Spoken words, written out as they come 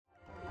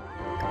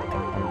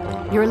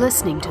You're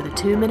listening to the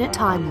 2-Minute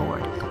Time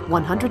Lord,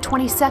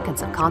 120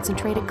 seconds of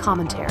concentrated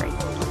commentary,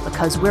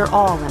 because we're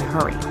all in a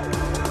hurry.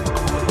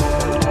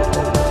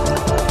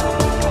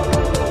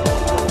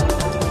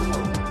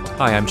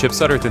 Hi, I'm Chip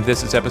Sudderth, and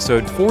this is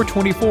episode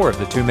 424 of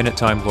the 2-Minute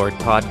Time Lord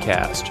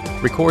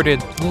podcast,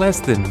 recorded less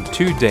than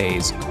 2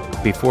 days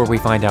before we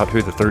find out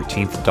who the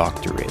 13th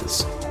Doctor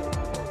is.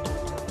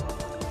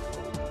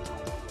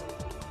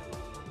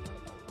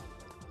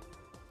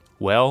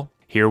 Well,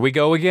 here we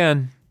go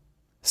again.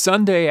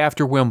 Sunday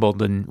after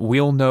Wimbledon,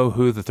 we'll know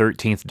who the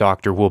 13th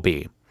Doctor will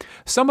be.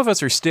 Some of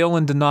us are still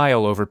in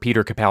denial over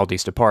Peter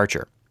Capaldi's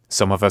departure.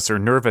 Some of us are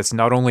nervous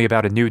not only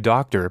about a new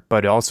Doctor,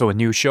 but also a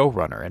new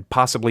showrunner, and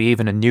possibly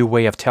even a new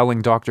way of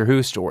telling Doctor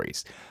Who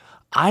stories.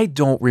 I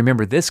don't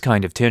remember this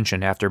kind of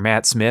tension after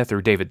Matt Smith or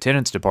David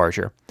Tennant's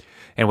departure,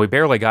 and we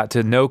barely got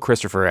to know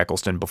Christopher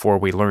Eccleston before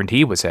we learned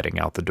he was heading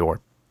out the door.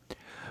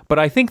 But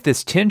I think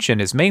this tension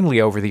is mainly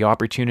over the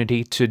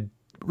opportunity to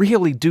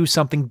really do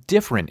something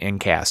different in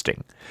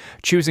casting,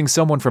 choosing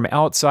someone from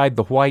outside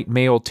the white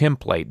male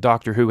template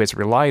Doctor Who has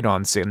relied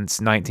on since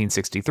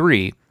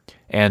 1963,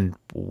 and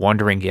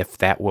wondering if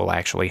that will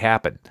actually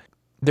happen.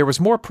 There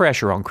was more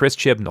pressure on Chris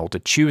Chibnall to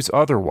choose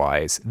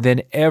otherwise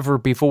than ever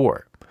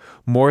before,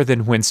 more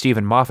than when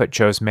Stephen Moffat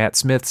chose Matt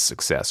Smith's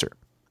successor.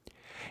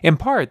 In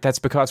part, that's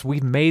because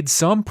we've made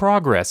some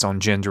progress on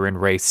gender and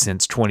race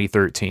since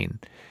 2013,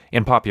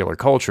 in popular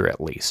culture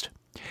at least.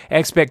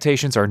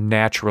 Expectations are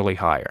naturally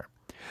higher.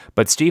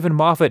 But Stephen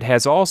Moffat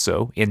has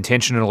also,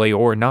 intentionally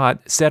or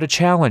not, set a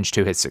challenge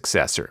to his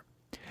successor.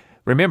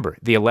 Remember,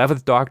 the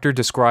 11th Doctor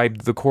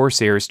described the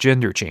Corsair's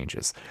gender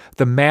changes.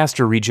 The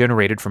Master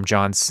regenerated from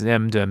John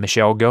Sim to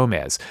Michelle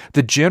Gomez.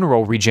 The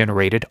General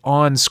regenerated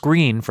on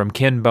screen from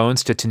Ken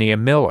Bones to Tania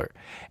Miller.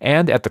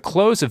 And at the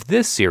close of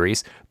this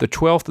series, the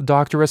 12th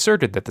Doctor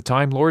asserted that the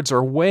Time Lords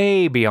are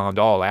way beyond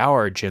all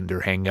our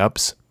gender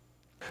hang-ups.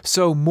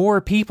 So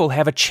more people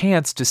have a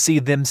chance to see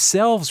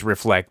themselves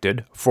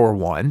reflected, for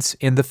once,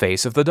 in the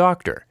face of the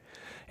Doctor.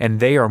 And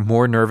they are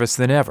more nervous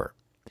than ever.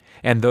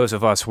 And those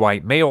of us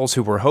white males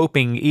who were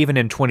hoping even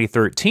in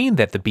 2013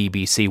 that the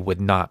BBC would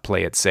not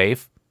play it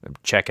safe,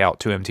 check out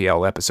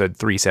 2MTL episode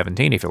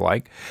 317 if you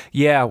like,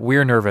 yeah,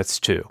 we're nervous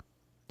too.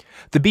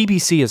 The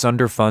BBC is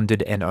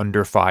underfunded and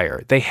under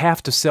fire. They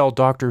have to sell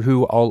Doctor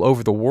Who all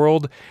over the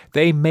world.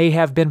 They may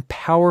have been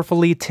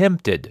powerfully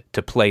tempted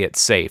to play it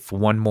safe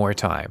one more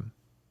time.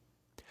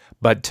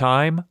 But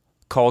time,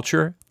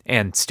 culture,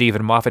 and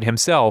Stephen Moffat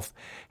himself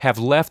have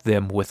left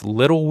them with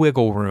little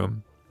wiggle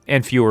room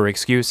and fewer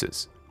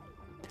excuses.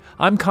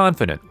 I'm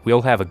confident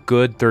we'll have a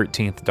good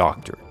 13th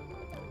Doctor.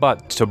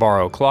 But, to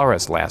borrow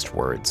Clara's last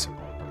words,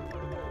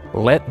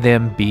 let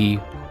them be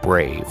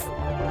brave.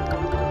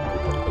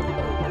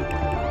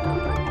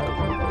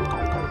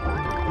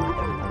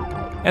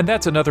 And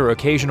that's another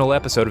occasional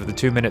episode of the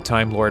 2-Minute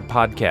Time Lord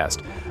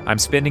podcast. I'm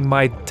spending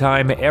my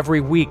time every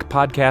week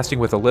podcasting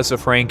with Alyssa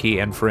Frankie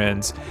and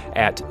friends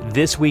at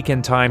This Week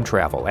in Time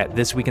Travel at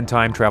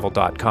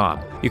thisweekintimetravel.com.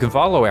 You can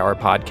follow our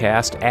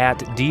podcast at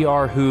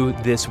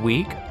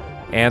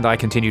drwhothisweek, and I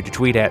continue to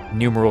tweet at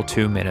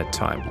 #2-Minute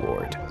Time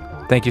Lord.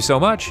 Thank you so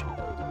much,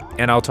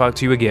 and I'll talk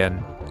to you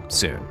again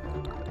soon.